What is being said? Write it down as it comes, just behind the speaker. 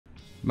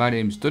My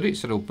name's Duddy,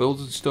 Settle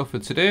Builds and stuff,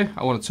 and today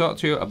I want to talk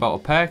to you about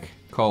a perk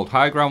called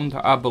High Ground.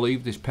 I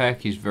believe this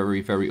perk is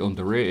very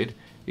underrated.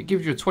 It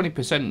gives you a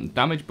 20%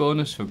 damage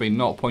bonus for being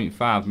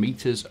 0.5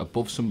 meters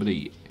above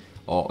somebody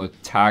or a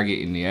target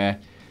in the air.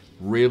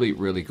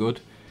 Really good.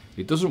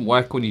 It doesn't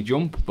work when you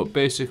jump, but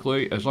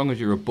basically as long as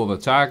you're above a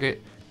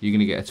target, you're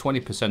going to get a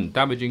 20%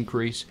 damage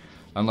increase.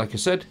 And like I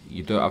said,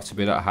 you don't have to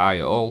be that high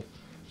at all.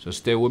 So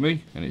stay with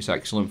me, and it's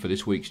excellent for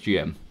this week's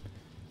GM.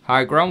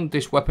 High Ground,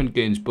 this weapon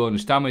gains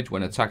bonus damage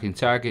when attacking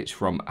targets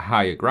from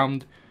higher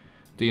ground.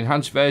 The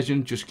enhanced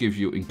version just gives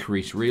you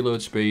increased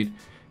reload speed.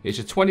 It's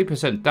a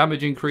 20%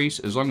 damage increase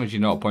as long as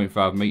you're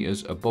 0.5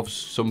 meters above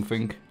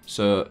something.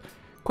 So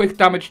quick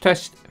damage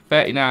test,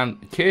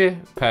 39k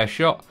per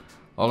shot.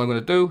 All I'm going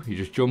to do is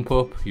just jump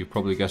up. You've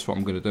probably guessed what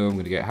I'm going to do. I'm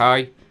going to get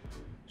high.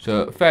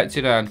 So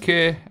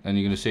 39k, and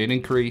you're going to see an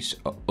increase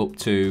up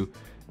to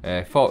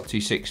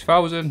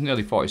 46,000,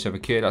 nearly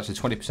 47k. That's a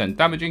 20%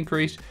 damage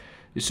increase.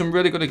 There's some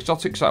really good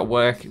exotics that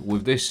work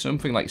with this,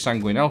 something like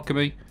Sanguine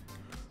Alchemy.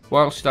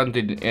 While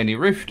standing in any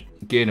rift,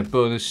 gain a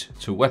bonus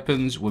to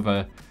weapons with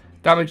a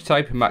damage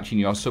type matching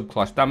your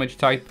subclass damage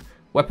type.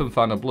 Weapon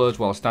final blows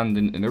while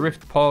standing in a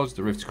rift, pause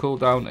the rift's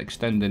cooldown,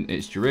 extending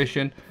its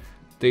duration.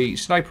 The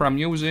sniper I'm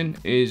using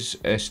is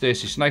a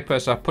stasis sniper,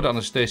 so I put it on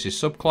the stasis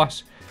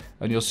subclass,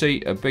 and you'll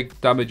see a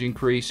big damage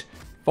increase.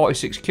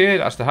 46k,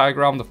 that's the high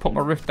ground. I've put my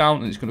rift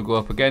down and it's going to go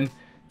up again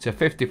to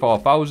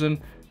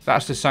 54,000.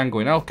 That's the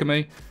Sanguine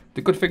Alchemy. The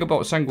good thing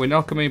about Sanguine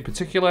Alchemy in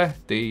particular,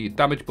 the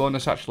damage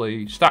bonus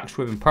actually stacks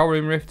with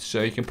Empowering Rift,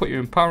 so you can put your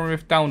Empowering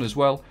Rift down as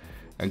well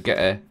and get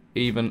a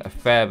even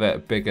further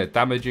bigger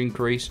damage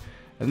increase.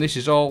 And this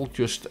is all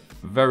just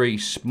very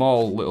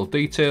small little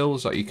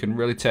details that you can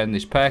really turn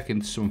this perk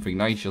into something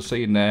nice. You'll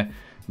see in there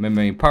my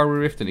Empowering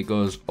Rift, and it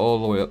goes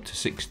all the way up to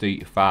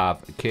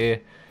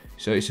 65k.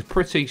 So it's a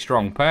pretty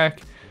strong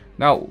perk.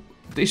 Now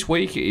this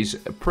week it is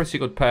a pretty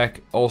good perk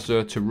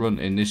also to run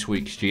in this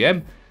week's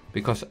GM,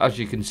 because as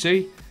you can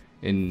see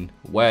in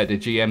where the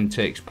GM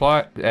takes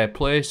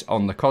place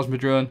on the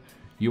Cosmodrome,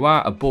 you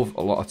are above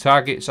a lot of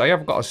targets. I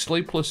have got a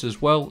sleepless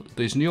as well.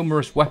 There's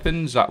numerous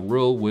weapons that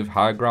roll with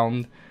high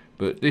ground,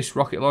 but this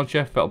rocket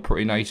launcher felt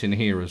pretty nice in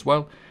here as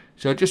well.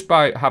 So just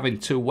by having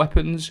two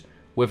weapons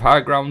with high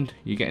ground,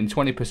 you're getting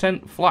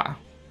 20% flat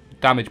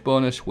damage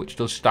bonus, which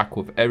does stack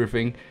with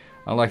everything.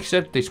 And like I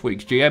said, this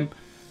week's GM,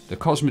 the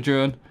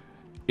Cosmodrome.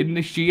 In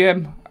this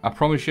GM, I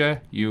promise you,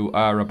 you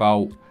are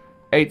about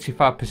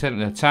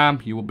 85% of the time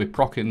you will be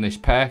proccing this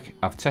perk.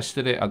 I've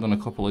tested it. I've done a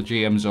couple of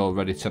GMs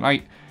already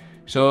tonight.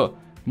 So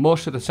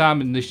most of the time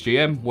in this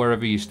GM,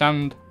 wherever you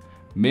stand,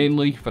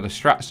 mainly for the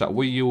strats that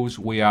we use,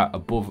 we are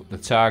above the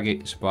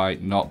targets by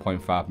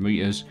 0.5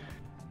 meters.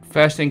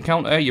 First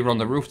encounter, you're on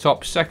the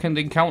rooftop. Second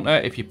encounter,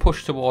 if you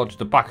push towards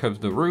the back of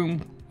the room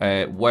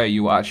where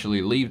you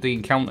actually leave the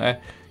encounter,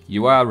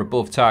 you are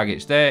above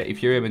targets there.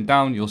 If you're aiming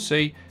down, you'll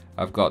see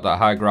I've got that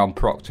high ground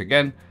procced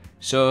again.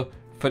 So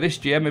for this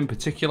GM in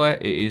particular,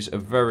 it is a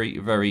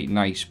very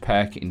nice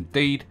perk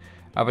indeed.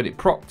 I've had it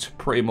procced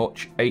pretty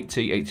much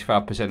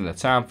 80-85% of the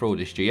time through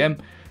this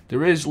GM.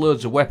 There is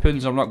loads of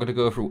weapons. I'm not going to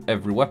go through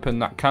every weapon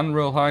that can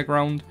roll high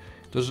ground.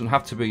 Doesn't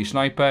have to be a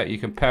sniper. You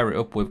can pair it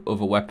up with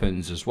other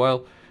weapons as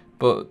well.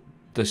 But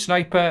the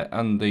sniper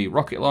and the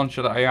rocket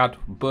launcher that I had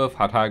both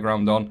had high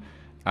ground on,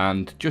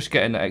 and just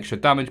getting an extra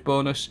damage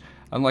bonus.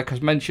 And like I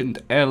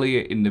mentioned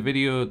earlier in the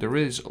video, there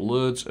is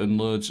loads and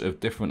loads of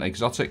different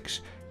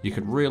exotics. You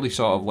could really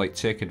sort of like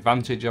take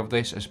advantage of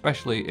this,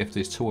 especially if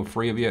there's 2 or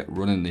 3 of you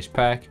running this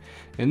perk.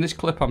 In this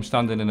clip, I'm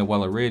standing in a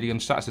well of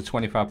radiance. That's a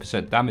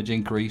 25% damage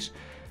increase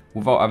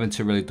without having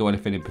to really do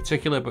anything in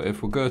particular. But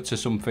if we go to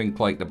something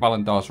like the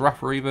Balandor's Wrath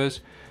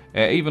Reavers,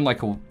 even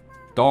like a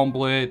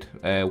Dawnblade,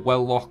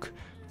 Welllock,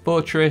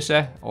 Foe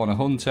Tracer on a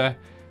Hunter,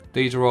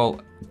 these are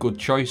all good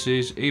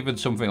choices. Even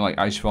something like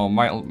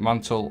Icefall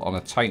Mantle on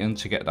a Titan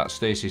to get that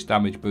stasis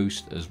damage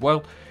boost as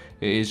well.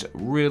 It is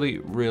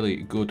really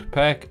good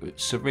perk.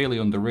 It's severely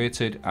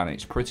underrated, and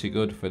it's pretty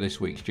good for this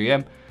week's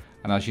GM.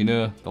 And as you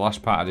know, the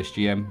last part of this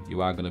GM,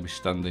 you are going to be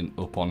standing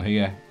up on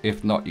here.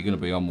 If not, you're going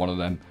to be on one of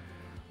them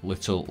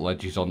little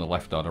ledges on the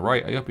left or the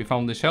right. I hope you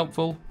found this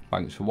helpful.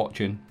 Thanks for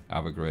watching.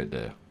 Have a great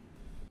day.